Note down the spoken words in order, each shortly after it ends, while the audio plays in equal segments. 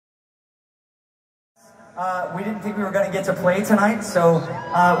We didn't think we were going to get to play tonight, so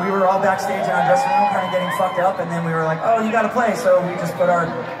we were all backstage in our dressing room kind of getting fucked up, and then we were like, oh, you got to play, so we just put our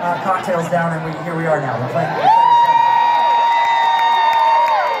cocktails down, and here we are now. We're playing.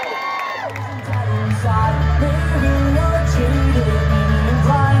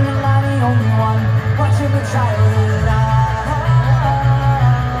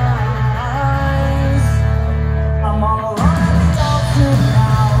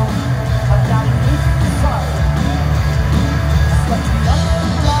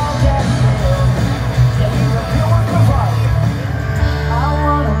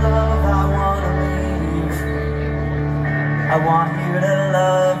 I want you to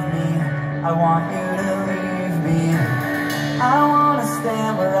love me, I want you to leave me. I want to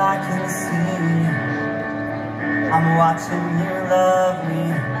stand where I can see. I'm watching you love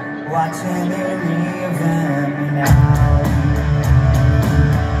me, watching you leave me now.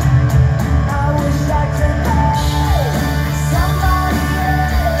 I wish I could love somebody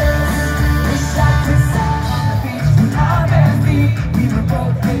else. Wish I could sit on the beach with our bare feet. We were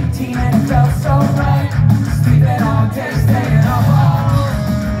both 18 and it felt so right. Sleeping all day, staying up all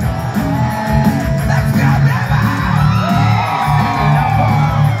night. Let's go, baby! Staying up all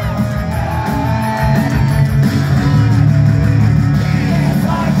night. If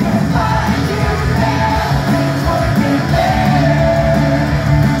I could find you there, things would get better.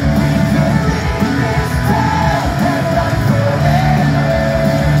 We could leave this town and run forever.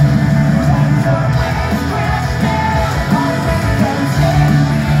 Times are waves crash down, I'll make them take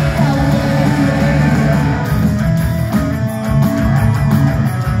me away.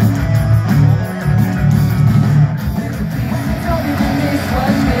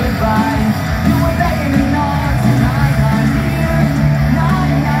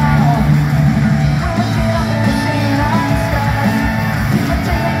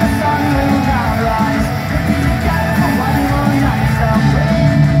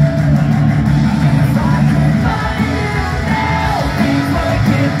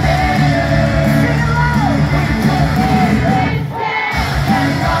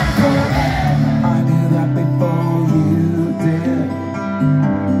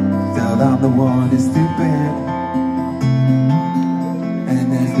 I'm the one who's stupid, and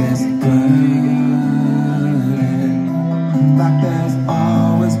there's this burning like there's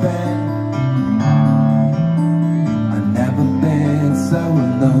always been. I've never been so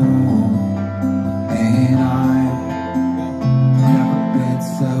alone, and I've never been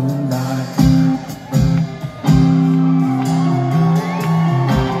so alive.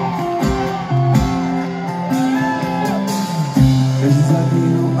 This is a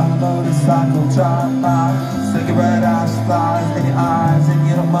view of a motorcycle drive-by, cigarette ash flies in your eyes and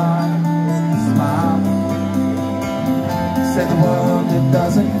you don't mind. Smile. Say the world that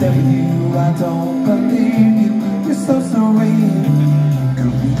doesn't fit you, I don't believe you. You're so serene.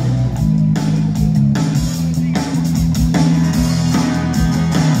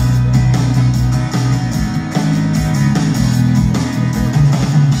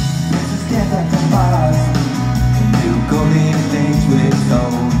 This is get back to Mars. New golden things with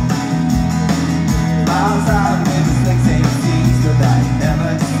soul. Miles out with the slicks and seas, but I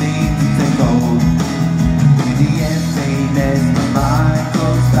never seem to take hold. In the emptiness, my mind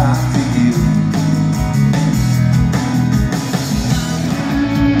goes back to you.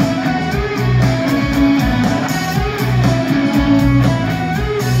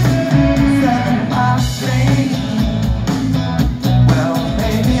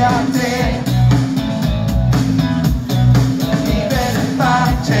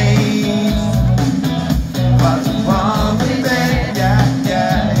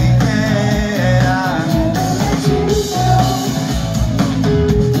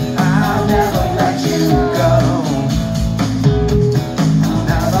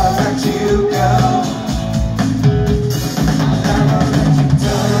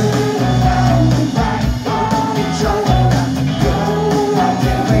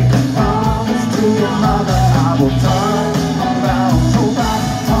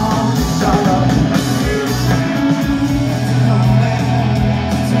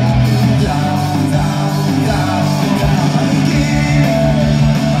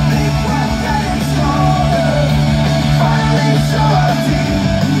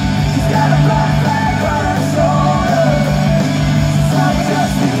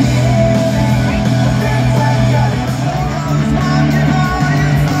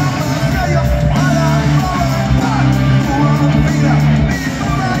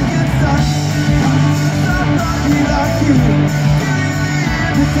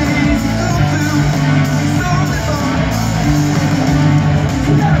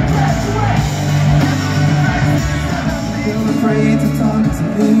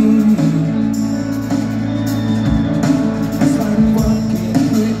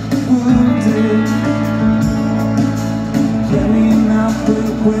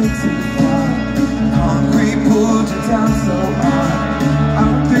 way too far. Concrete pulled you down so hard.